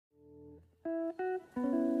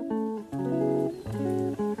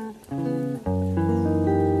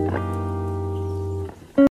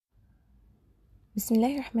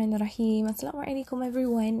Bismillahirrahmanirrahim. Assalamualaikum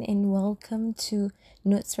everyone, and welcome to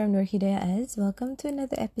Notes from Nur Hidayah. Welcome to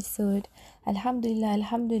another episode. Alhamdulillah,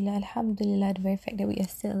 Alhamdulillah, Alhamdulillah. The very fact that we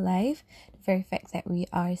are still alive, the very fact that we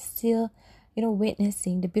are still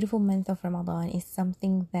witnessing the beautiful month of Ramadan is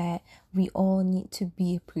something that we all need to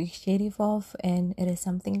be appreciative of, and it is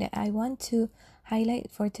something that I want to highlight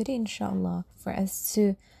for today, insyaAllah, for us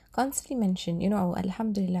to constantly mention, our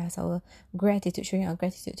alhamdulillah, our gratitude, showing our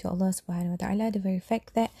gratitude to Allah subhanahu wa ta'ala, the very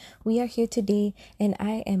fact that we are here today, and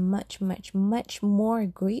I am much, much, much more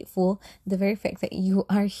grateful the very fact that you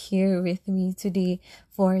are here with me today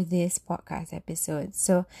for this podcast episode.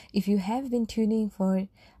 So if you have been tuning for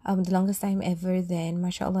the longest time ever, then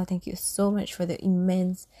mashallah, thank you so much for the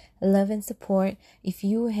immense love and support. If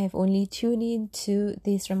you have only tuned in to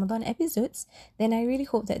these Ramadan episodes, then I really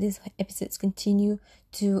hope that these episodes continue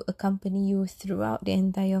to accompany you throughout the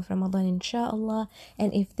entire of Ramadan, insyaAllah.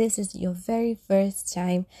 And if this is your very first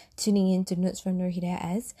time tuning in to Notes from Nur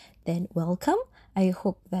Hidayah, then welcome. I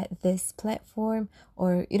hope that this platform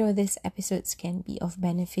or these episodes can be of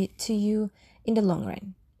benefit to you in the long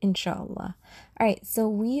run, insyaAllah. Alright, so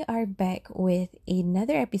we are back with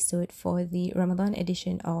another episode for the Ramadan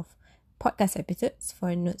edition of podcast episodes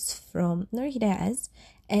for Notes from Nur Hidayah.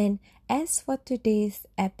 And as for today's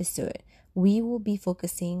episode, we will be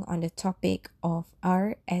focusing on the topic of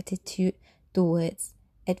our attitude towards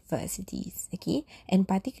adversities, okay? And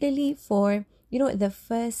particularly for the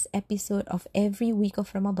first episode of every week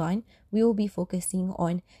of Ramadan, we will be focusing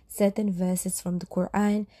on certain verses from the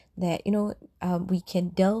Quran that we can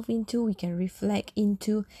delve into, we can reflect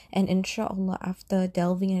into, and inshallah, after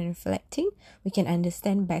delving and reflecting, we can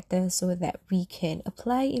understand better so that we can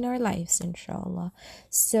apply in our lives, inshallah.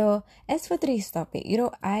 So as for today's topic,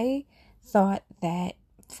 I thought that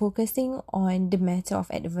focusing on the matter of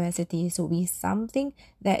adversities will be something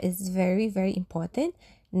that is very, very important,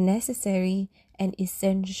 necessary, and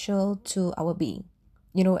essential to our being.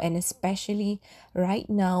 And especially right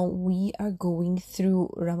now, we are going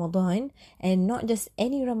through Ramadan, and not just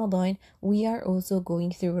any Ramadan, we are also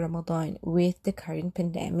going through Ramadan with the current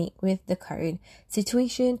pandemic, with the current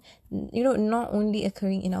situation, not only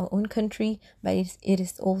occurring in our own country, but it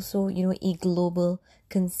is also, a global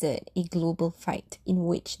concern, a global fight in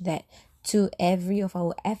which that to every of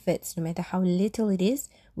our efforts, no matter how little it is,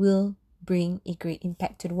 will bring a great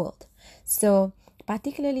impact to the world. So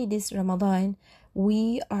particularly this Ramadan,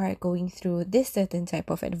 we are going through this certain type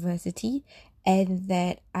of adversity, and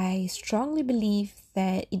that I strongly believe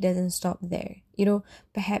that it doesn't stop there.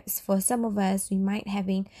 Perhaps for some of us, we might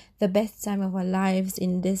having the best time of our lives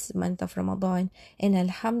in this month of Ramadan, and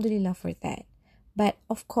alhamdulillah for that. But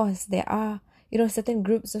of course, there are certain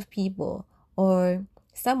groups of people, or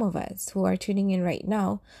some of us who are tuning in right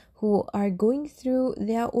now, who are going through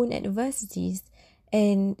their own adversities.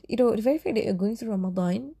 And the very fact that you're going through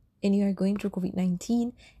Ramadan, and you are going through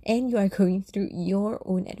COVID-19, and you are going through your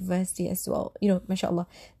own adversity as well, mashallah,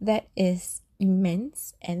 that is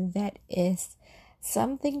immense, and that is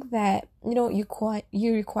something that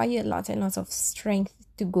you require lots and lots of strength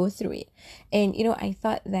to go through it. And I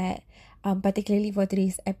thought that particularly for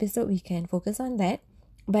today's episode, we can focus on that,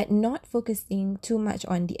 but not focusing too much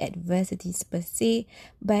on the adversities per se,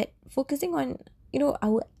 but focusing on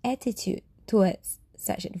our attitude towards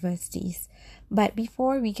such adversities. But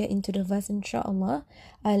before we get into the verse, inshallah,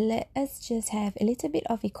 let us just have a little bit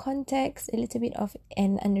of a context, a little bit of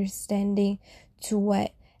an understanding to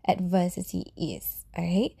what adversity is.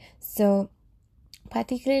 Alright, so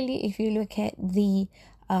particularly if you look at the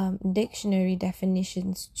dictionary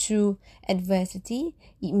definitions to adversity,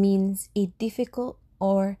 it means a difficult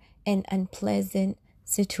or an unpleasant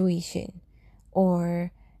situation,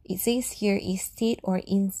 or it says here a state or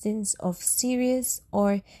instance of serious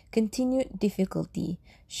or continued difficulty,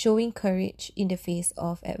 showing courage in the face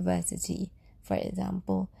of adversity, for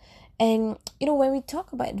example. And when we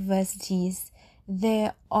talk about adversities,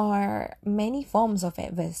 there are many forms of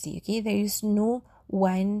adversity, okay? There is no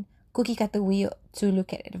one cookie cutter way to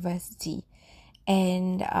look at adversity.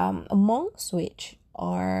 And amongst which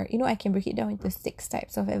are, I can break it down into 6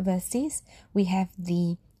 types of adversities. We have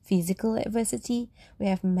the physical adversity, we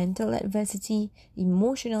have mental adversity,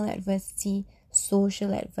 emotional adversity,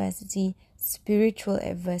 social adversity, spiritual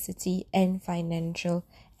adversity, and financial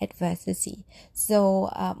adversity. So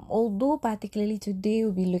although particularly today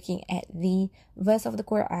we'll be looking at the verse of the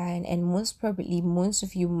Quran, and most probably most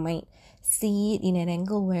of you might see it in an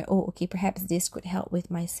angle where, perhaps this could help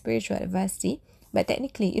with my spiritual adversity. But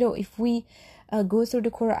technically, if we go through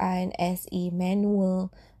the Quran as a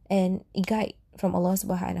manual and a guide from Allah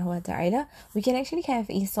subhanahu wa ta'ala, we can actually have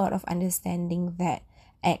a sort of understanding that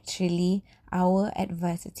actually our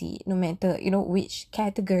adversity, no matter which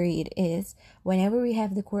category it is, whenever we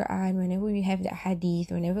have the Quran, whenever we have the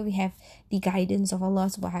hadith, whenever we have the guidance of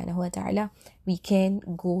Allah subhanahu wa ta'ala, we can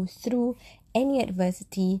go through any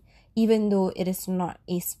adversity, even though it is not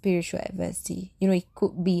a spiritual adversity. It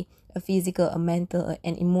could be a physical, a mental,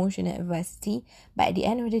 an emotional adversity, but at the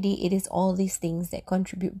end of the day, it is all these things that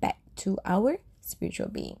contribute back to our spiritual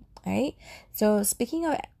being. Right? So speaking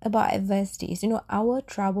about adversities, our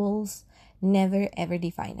troubles never ever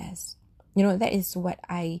define us. That is what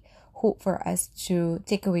I hope for us to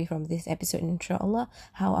take away from this episode, insyaAllah,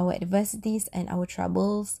 how our adversities and our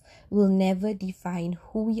troubles will never define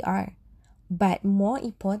who we are. But more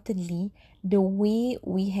importantly, the way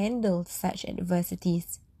we handle such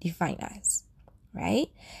adversities define us, right?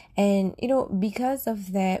 And because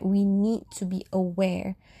of that, we need to be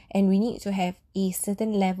aware and we need to have a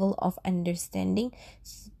certain level of understanding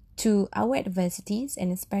to our adversities,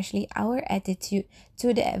 and especially our attitude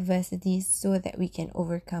to the adversities, so that we can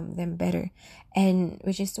overcome them better. And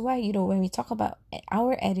which is why, when we talk about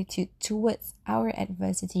our attitude towards our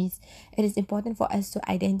adversities, it is important for us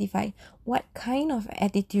to identify what kind of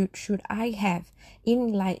attitude should I have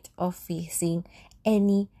in light of facing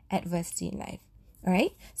any adversity in life.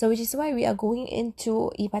 Alright, so which is why we are going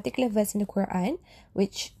into a particular verse in the Quran,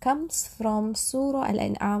 which comes from Surah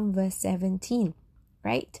Al-An'am verse 17,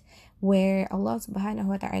 right? Where Allah subhanahu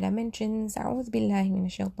wa ta'ala mentions, أعوذ بالله من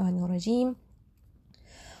الشيطان الرجيم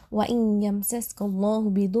وإن يمسسك الله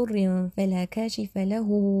بضر فلا كاشف له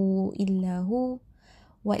إلا هو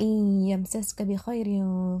وإن يمسسك بخير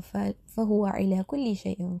فهو على كل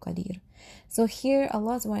شيء قدير. So here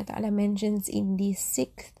Allah subhanahu wa ta'ala mentions in the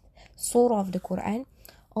 6th Surah of the Quran,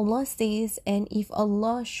 Allah says, and if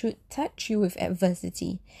Allah should touch you with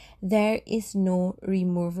adversity, there is no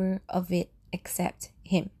remover of it except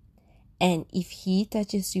Him. And if He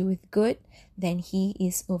touches you with good, then He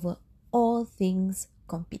is over all things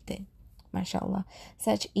competent. MashaAllah.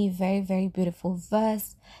 Such a very, very beautiful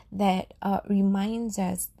verse that reminds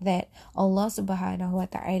us that Allah subhanahu wa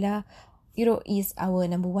ta'ala, is our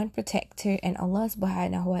number one protector, and Allah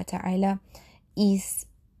subhanahu wa ta'ala is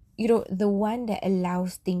the one that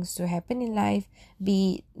allows things to happen in life,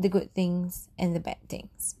 be the good things and the bad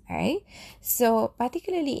things. Alright? So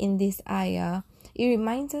particularly in this ayah, it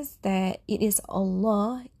reminds us that it is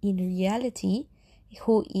Allah in reality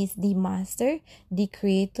who is the master, the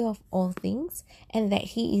creator of all things, and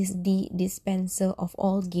that He is the dispenser of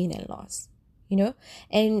all gain and loss.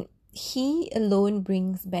 And He alone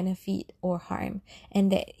brings benefit or harm, and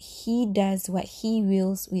that He does what He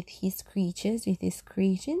wills with His creatures, with His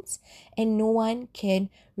creations, and no one can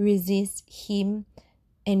resist Him,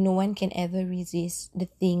 and no one can ever resist the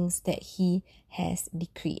things that He has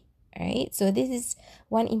decreed. Alright, so this is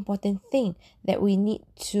one important thing that we need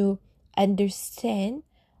to understand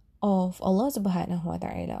of Allah subhanahu wa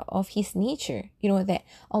ta'ala, of His nature. That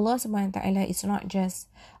Allah subhanahu wa ta'ala is not just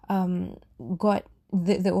God,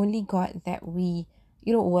 the only God that we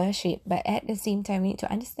worship, but at the same time we need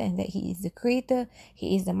to understand that He is the creator,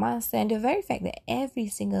 He is the master, and the very fact that every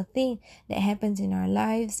single thing that happens in our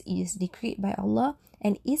lives is decreed by Allah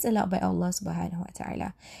and is allowed by Allah subhanahu wa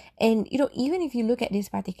ta'ala. And even if you look at this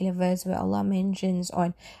particular verse where Allah mentions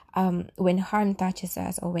on when harm touches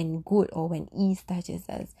us, or when good or when ease touches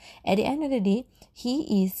us, at the end of the day,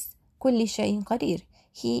 He is kulli shay'in qadir.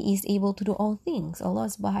 He is able to do all things. Allah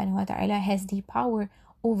subhanahu wa ta'ala has the power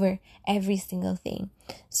over every single thing.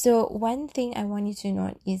 So one thing I want you to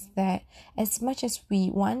note is that as much as we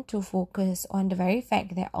want to focus on the very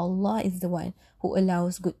fact that Allah is the one who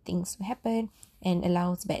allows good things to happen and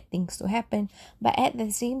allows bad things to happen, but at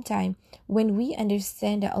the same time, when we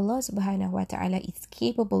understand that Allah subhanahu wa ta'ala is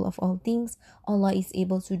capable of all things, Allah is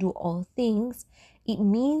able to do all things, it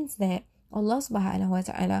means that Allah subhanahu wa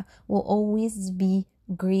ta'ala will always be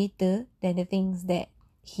greater than the things that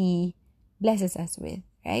He blesses us with,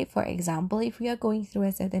 right? For example, if we are going through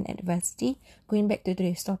a certain adversity, going back to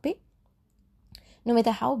today's topic, no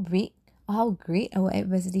matter how big or how great our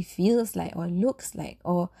adversity feels like or looks like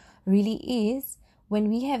or really is, when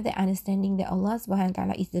we have the understanding that Allah subhanahu wa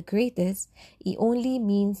ta'ala is the greatest, it only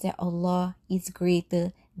means that Allah is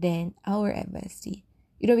greater than our adversity.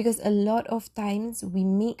 Because a lot of times we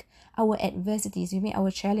make our adversities, we make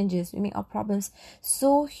our challenges, we make our problems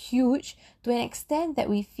so huge to an extent that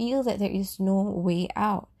we feel that there is no way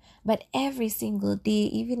out. But every single day,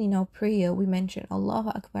 even in our prayer, we mention Allahu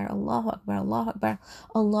Akbar, Allahu Akbar, Allahu Akbar.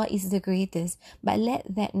 Allah is the greatest. But let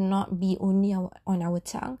that not be only on our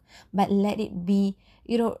tongue, but let it be,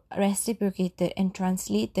 reciprocated and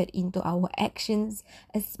translated into our actions,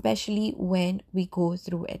 especially when we go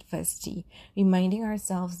through adversity. Reminding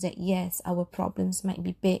ourselves that yes, our problems might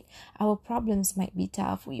be big, our problems might be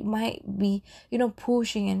tough. We might be,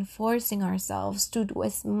 pushing and forcing ourselves to do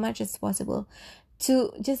as much as possible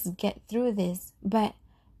to just get through this. But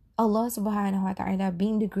Allah subhanahu wa ta'ala,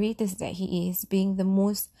 being the greatest that He is, being the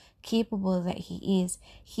most capable that He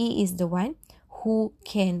is the one who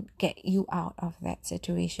can get you out of that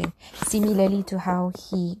situation, similarly to how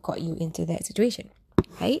He got you into that situation,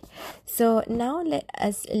 right? So now let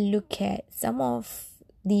us look at some of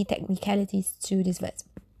the technicalities to this verse.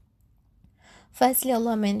 Firstly,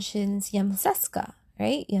 Allah mentions yamsaska,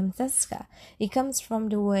 right? Yamsaska. It comes from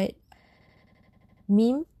the word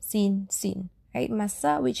mim, sin, right?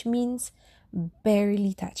 Masa, which means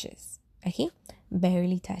barely touches, okay?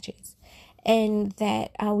 Barely touches. And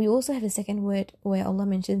that we also have a second word where Allah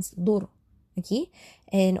mentions dur, okay?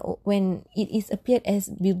 And when it is appeared as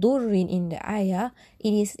bidurrin in the ayah,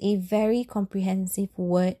 it is a very comprehensive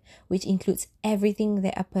word which includes everything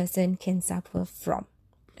that a person can suffer from,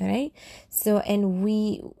 alright? So, and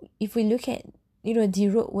if we look at, the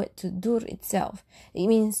root word to dur itself, it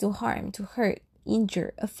means to harm, to hurt,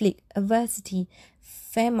 injure, afflict, adversity,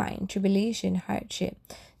 famine, tribulation, hardship.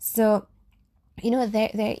 So,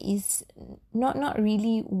 there is not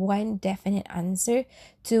really one definite answer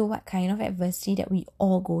to what kind of adversity that we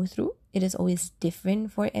all go through. It is always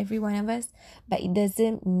different for every one of us, but it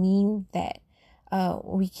doesn't mean that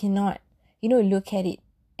we cannot, look at it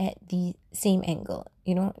at the same angle,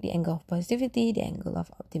 the angle of positivity, the angle of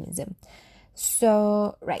optimism.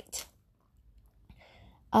 So, right.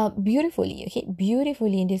 Beautifully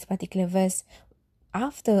in this particular verse,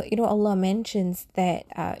 after Allah mentions that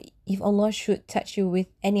if Allah should touch you with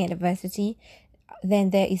any adversity,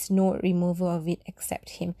 then there is no remover of it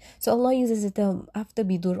except Him. So Allah uses the term, after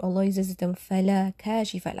bidur, Allah uses the term fala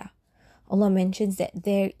kashifala. Allah mentions that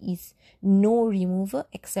there is no remover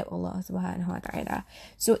except Allah subhanahu wa ta'ala.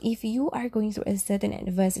 So if you are going through a certain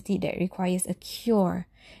adversity that requires a cure,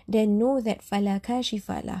 then know that fala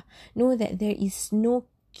kashifala, know that there is no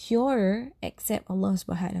cure except Allah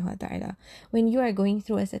subhanahu wa ta'ala. When you are going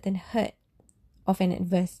through a certain hurt of an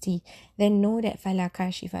adversity, then know that fala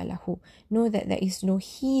kashifa lahu, know that there is no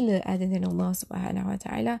healer other than Allah subhanahu wa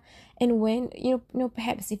ta'ala. And when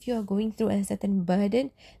perhaps if you are going through a certain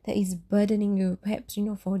burden that is burdening you, perhaps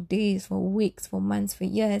for days, for weeks, for months, for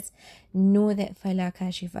years, know that fala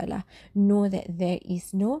kashifa lah, know that there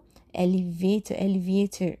is no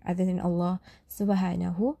alleviator other than Allah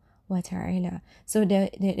subhanahu wa ta'ala. So there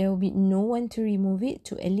will be no one to remove it,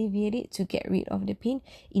 to alleviate it, to get rid of the pain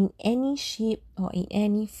in any shape or in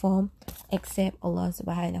any form except Allah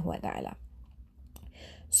subhanahu wa ta'ala.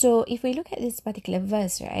 So if we look at this particular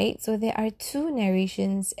verse, right, so there are two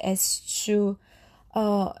narrations as to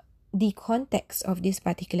the context of this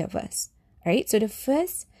particular verse, right? So the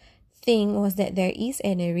first thing was that there is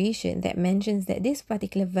a narration that mentions that this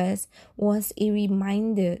particular verse was a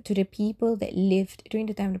reminder to the people that lived during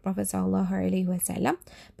the time of the Prophet sallallahu alaihi wasallam,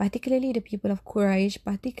 particularly the people of Quraysh,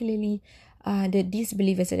 particularly the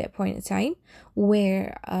disbelievers at that point in time,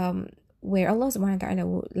 where Allah subhanahu wa ta'ala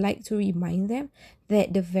would like to remind them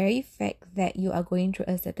that the very fact that you are going through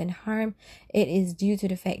a certain harm, it is due to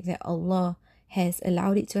the fact that Allah has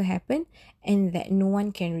allowed it to happen, and that no one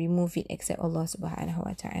can remove it except Allah subhanahu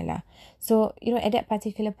wa ta'ala. So, at that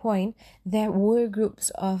particular point, there were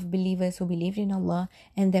groups of believers who believed in Allah,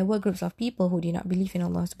 and there were groups of people who did not believe in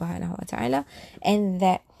Allah subhanahu wa ta'ala, and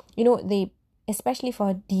that, they, especially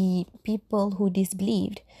for the people who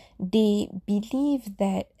disbelieved, they believe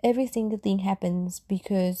that every single thing happens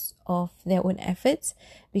because of their own efforts,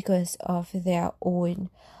 because of their own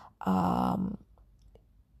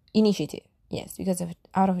initiative. Yes, because of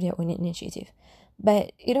out of their own initiative.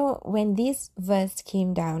 But when this verse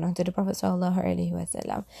came down onto the Prophet sallallahu alaihi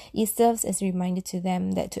wasallam, it serves as a reminder to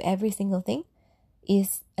them that to every single thing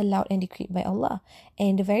is allowed and decreed by Allah,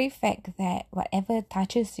 and the very fact that whatever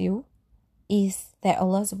touches you is that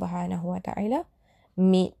Allah subhanahu wa ta'ala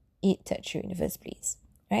made it touch you in the first place,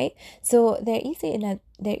 right? So there is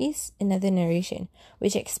another narration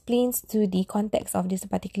which explains to the context of this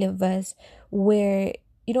particular verse, where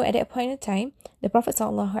at that point in time, the Prophet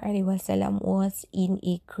ﷺ was in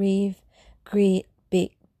a great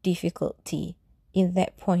big difficulty in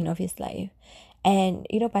that point of his life. And,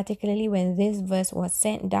 particularly when this verse was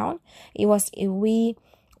sent down, it was a way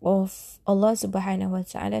of Allah subhanahu wa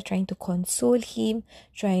ta'ala trying to console him,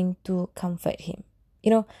 trying to comfort him.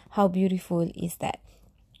 How beautiful is that?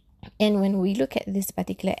 And when we look at this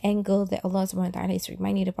particular angle that Allah subhanahu wa ta'ala is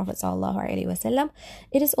reminding the Prophet sallallahu alaihi wasallam,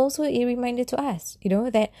 it is also a reminder to us,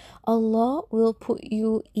 that Allah will put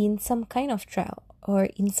you in some kind of trial or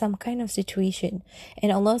in some kind of situation,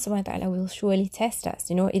 and Allah subhanahu wa ta'ala will surely test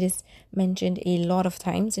us. It is mentioned a lot of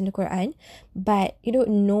times in the Quran, but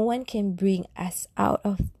no one can bring us out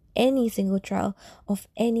of any single trial, of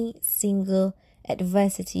any single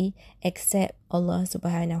adversity, except Allah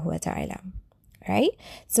subhanahu wa ta'ala. Right?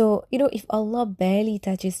 So, if Allah barely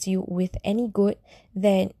touches you with any good,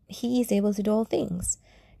 then He is able to do all things.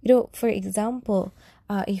 For example,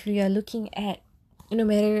 if we are looking at, no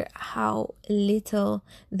matter how little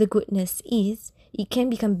the goodness is, it can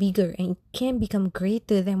become bigger and it can become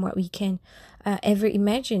greater than what we can ever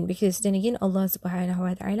imagine, because then again, Allah subhanahu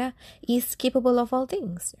wa ta'ala is capable of all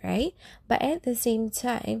things, right? But at the same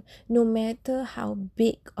time, no matter how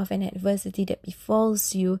big of an adversity that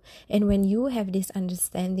befalls you, and when you have this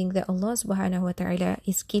understanding that Allah subhanahu wa ta'ala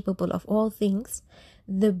is capable of all things,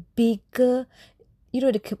 the bigger,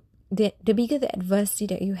 the bigger the adversity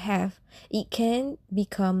that you have, it can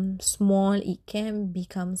become small, it can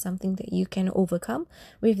become something that you can overcome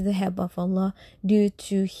with the help of Allah due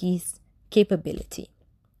to His capability,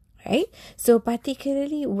 right? So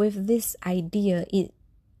particularly with this idea, it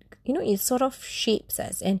sort of shapes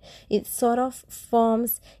us, and it sort of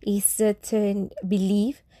forms a certain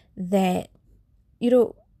belief that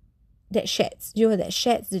that sheds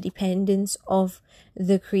the dependence of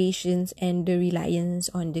the creations and the reliance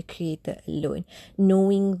on the Creator alone,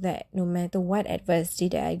 knowing that no matter what adversity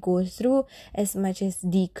that I go through, as much as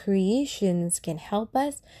the creations can help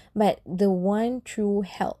us, but the one true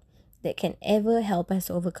help that can ever help us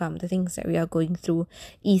overcome the things that we are going through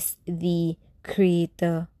is the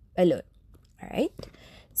Creator alone. All right.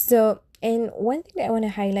 So, and one thing that I want to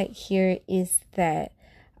highlight here is that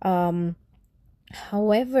however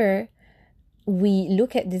we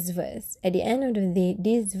look at this verse, at the end of the day,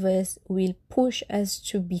 this verse will push us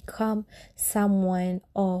to become someone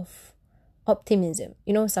of optimism,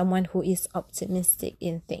 someone who is optimistic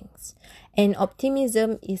in things. And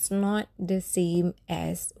optimism is not the same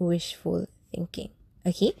as wishful thinking.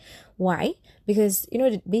 Okay, why? Because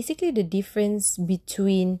basically the difference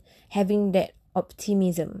between having that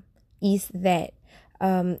optimism is that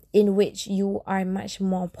in which you are much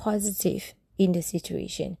more positive in the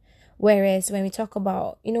situation. Whereas when we talk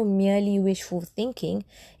about, merely wishful thinking,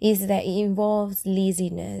 is that it involves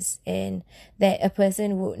laziness, and that a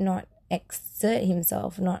person would not exert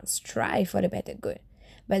himself, not strive for the better good.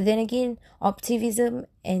 But then again, optimism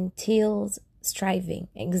entails striving,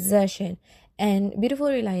 exertion, and beautiful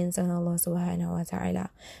reliance on Allah subhanahu wa ta'ala.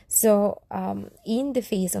 So, in the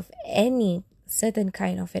face of any certain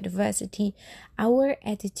kind of adversity, our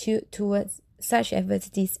attitude towards such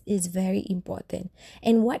adversities is very important.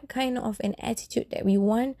 And what kind of an attitude that we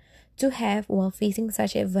want to have while facing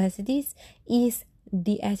such adversities is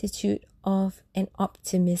the attitude of an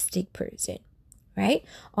optimistic person, right?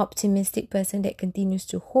 Optimistic person that continues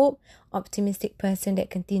to hope, optimistic person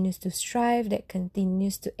that continues to strive, that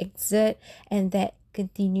continues to exert, and that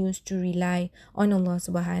continues to rely on Allah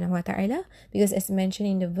subhanahu wa ta'ala, because as mentioned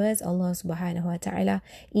in the verse, Allah subhanahu wa ta'ala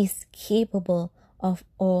is capable of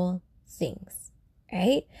all things,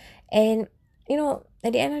 right? And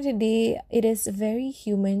at the end of the day, it is very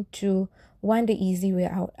human to want the easy way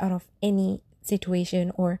out of any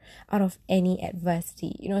situation or out of any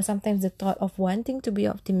adversity. Sometimes the thought of wanting to be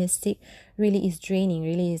optimistic really is draining,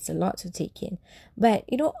 really is a lot to take in. But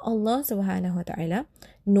Allah subhanahu wa ta'ala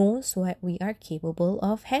knows what we are capable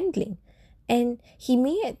of handling, and He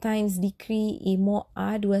may at times decree a more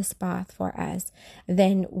arduous path for us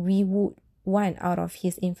than we would want out of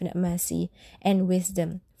His infinite mercy and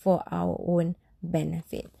wisdom for our own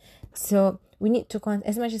benefit. So we need to,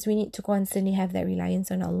 as much as we need to constantly have that reliance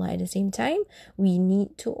on Allah, at the same time, we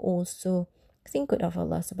need to also think good of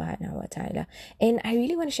Allah subhanahu wa ta'ala. And I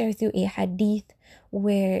really want to share with you a hadith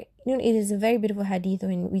where, it is a very beautiful hadith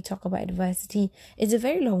when we talk about adversity. It's a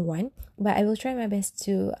very long one, but I will try my best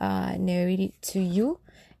to narrate it to you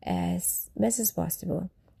as best as possible.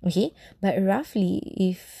 Okay, but roughly,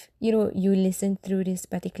 if you listen through this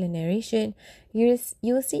particular narration,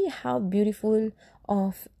 you'll see how beautiful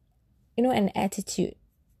of an attitude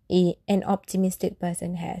an optimistic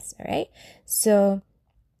person has. All right, so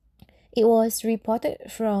it was reported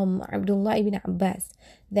from Abdullah ibn Abbas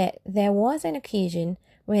that there was an occasion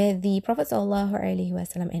where the Prophet sallallahu alaihi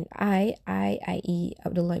wasallam and i.e.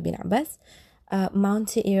 Abdullah ibn Abbas,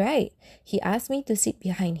 mounted a ride. He asked me to sit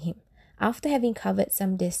behind him. After having covered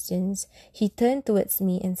some distance, he turned towards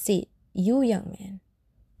me and said, "You young man."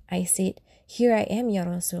 I said, "Here I am, Ya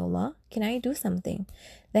Rasulullah. Can I do something?"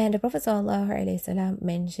 Then the Prophet ﷺ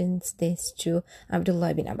mentions this to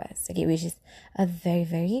Abdullah bin Abbas, okay, which is a very,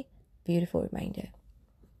 very beautiful reminder.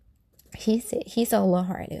 He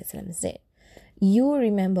ﷺ said, "You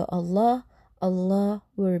remember Allah, Allah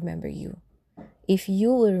will remember you. If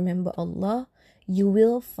you will remember Allah, you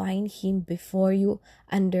will find Him before you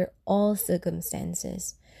under all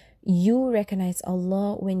circumstances. You recognize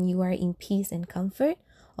Allah when you are in peace and comfort.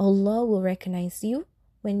 Allah will recognize you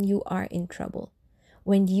when you are in trouble.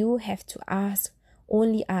 When you have to ask,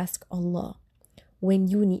 only ask Allah. When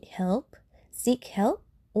you need help, seek help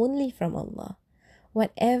only from Allah.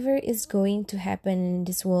 Whatever is going to happen in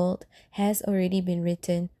this world has already been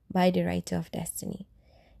written by the writer of destiny.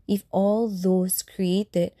 If all those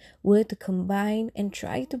created were to combine and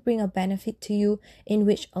try to bring a benefit to you in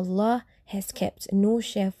which Allah has kept no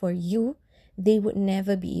share for you, they would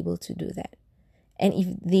never be able to do that. And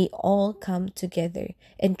if they all come together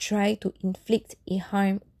and try to inflict a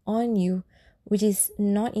harm on you, which is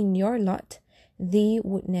not in your lot, they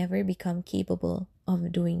would never become capable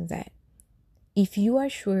of doing that. If you are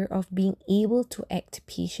sure of being able to act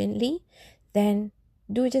patiently, then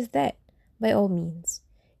do just that, by all means.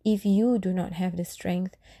 If you do not have the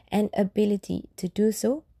strength and ability to do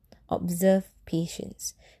so, observe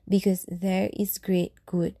patience, because there is great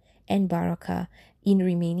good and barakah in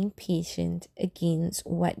remaining patient against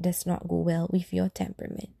what does not go well with your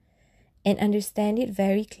temperament. And understand it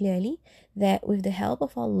very clearly that with the help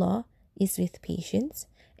of Allah is with patience,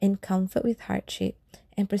 and comfort with hardship,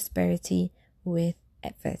 and prosperity with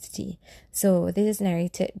adversity. So this is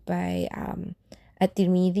narrated by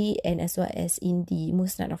At-Tirmidhi and as well as in the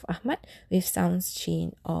Musnad of Ahmad with sound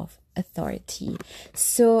chain of authority.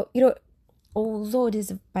 So, although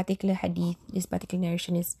this particular hadith, this particular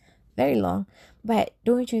narration is very long, but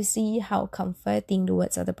don't you see how comforting the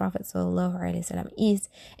words of the Prophet ﷺ is,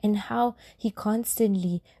 and how he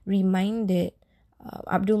constantly reminded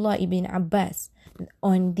Abdullah ibn Abbas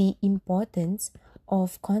on the importance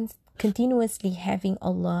of continuously having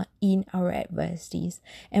Allah in our adversities.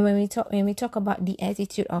 And when we talk about the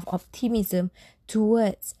attitude of optimism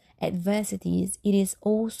towards adversities, it is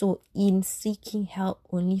also in seeking help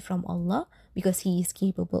only from Allah, because He is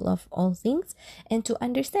capable of all things, and to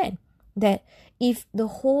understand that if the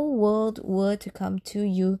whole world were to come to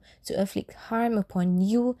you to afflict harm upon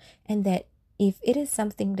you, and that if it is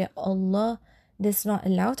something that Allah does not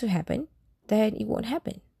allow to happen, then it won't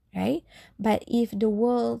happen, right? But if the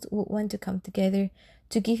world would want to come together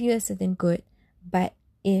to give you a certain good, but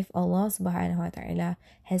if Allah subhanahu wa ta'ala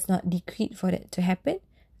has not decreed for that to happen,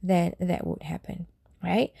 then that would happen,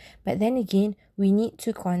 right? But then again, we need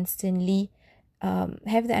to constantly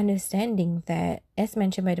have the understanding that, as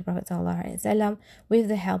mentioned by the Prophet ﷺ, with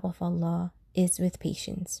the help of Allah is with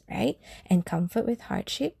patience, right? And comfort with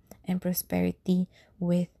hardship, and prosperity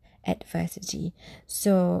with adversity.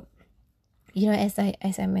 So, as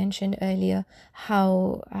I mentioned earlier,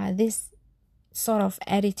 how this sort of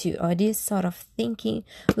attitude or this sort of thinking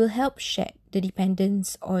will help shed the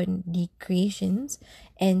dependence on the creations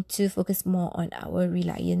and to focus more on our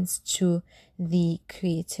reliance to the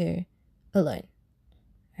Creator alone,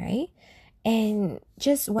 right? And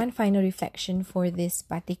just one final reflection for this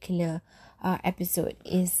particular episode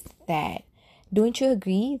is that, don't you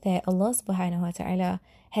agree that Allah subhanahu wa ta'ala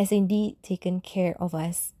has indeed taken care of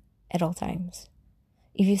us at all times?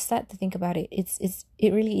 If you start to think about it,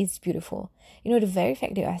 it really is beautiful. The very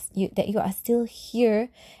fact that you are still here,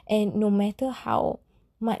 and no matter how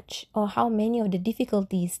much or how many of the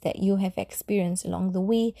difficulties that you have experienced along the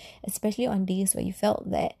way, especially on days where you felt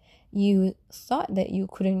that you thought that you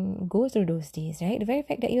couldn't go through those days, right? The very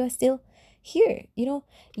fact that you are still here,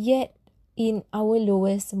 yet in our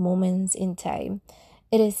lowest moments in time,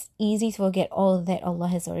 it is easy to forget all that Allah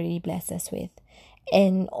has already blessed us with,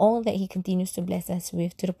 and all that He continues to bless us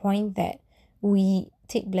with, to the point that we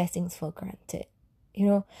take blessings for granted.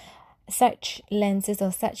 Such lenses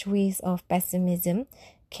or such ways of pessimism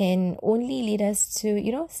can only lead us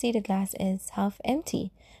to, see the glass as half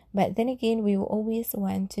empty. But then again, we will always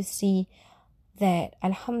want to see that,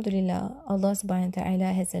 Alhamdulillah, Allah subhanahu wa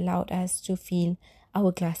ta'ala has allowed us to feel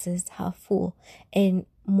our glasses half full, and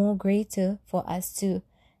more greater for us to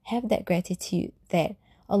have that gratitude that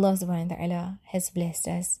Allah subhanahu wa ta'ala has blessed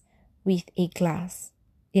us with a glass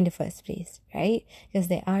in the first place, right? Because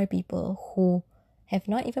there are people who have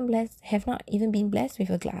not even been blessed with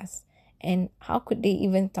a glass, and how could they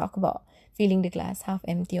even talk about feeling the glass half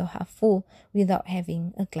empty or half full without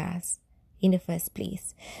having a glass in the first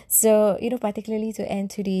place. So, particularly to end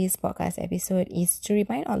today's podcast episode is to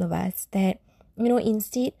remind all of us that,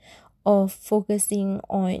 instead of focusing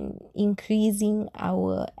on increasing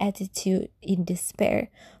our attitude in despair,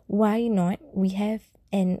 why not we have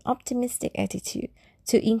an optimistic attitude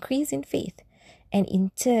to increase in faith? And in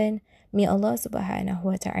turn, may Allah subhanahu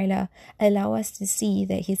wa ta'ala allow us to see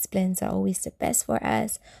that His plans are always the best for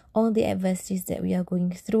us. All the adversities that we are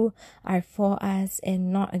going through are for us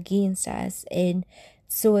and not against us. And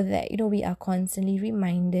so that, we are constantly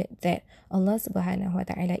reminded that Allah subhanahu wa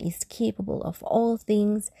ta'ala is capable of all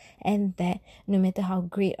things, and that no matter how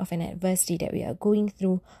great of an adversity that we are going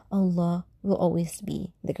through, Allah will always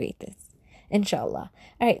be the greatest. InsyaAllah.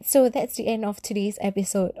 Alright, so that's the end of today's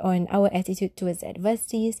episode on our attitude towards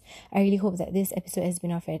adversities. I really hope that this episode has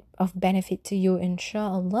been of benefit to you,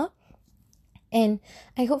 InsyaAllah. And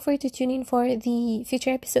I hope for you to tune in for the future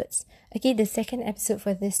episodes. Okay, the second episode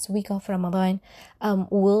for this week of Ramadan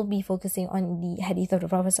will be focusing on the hadith of the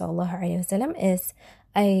Prophet ﷺ, as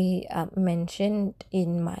I mentioned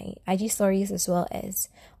in my IG stories as well as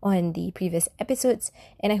on the previous episodes,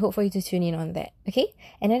 and I hope for you to tune in on that. Okay,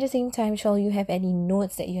 and at the same time, shall you have any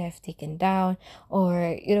notes that you have taken down,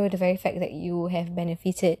 or the very fact that you have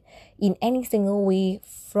benefited in any single way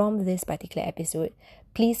from this particular episode,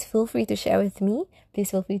 please feel free to share with me.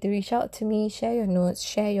 Please feel free to reach out to me, share your notes,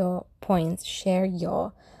 share your points, share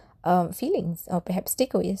your feelings or perhaps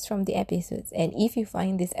takeaways from the episodes. And if you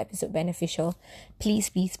find this episode beneficial, please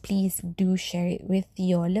do share it with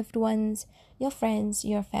your loved ones, your friends,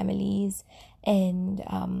 your families, and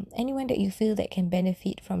anyone that you feel that can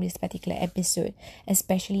benefit from this particular episode,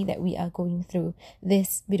 especially that we are going through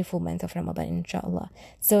this beautiful month of Ramadan, insyaAllah.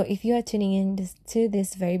 So if you are tuning in to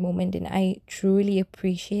this very moment, then I truly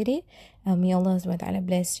appreciate it. May Allah subhanahu wa ta'ala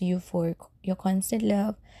bless you for your constant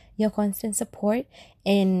love, your constant support,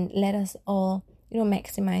 and let us all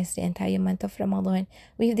maximize the entire month of Ramadan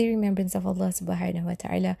with the remembrance of Allah subhanahu wa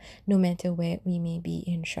ta'ala, no matter where we may be,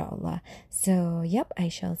 insyaAllah. So I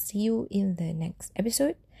shall see you in the next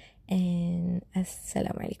episode, and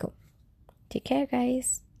Assalamu alaikum. Take care,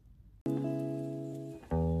 guys.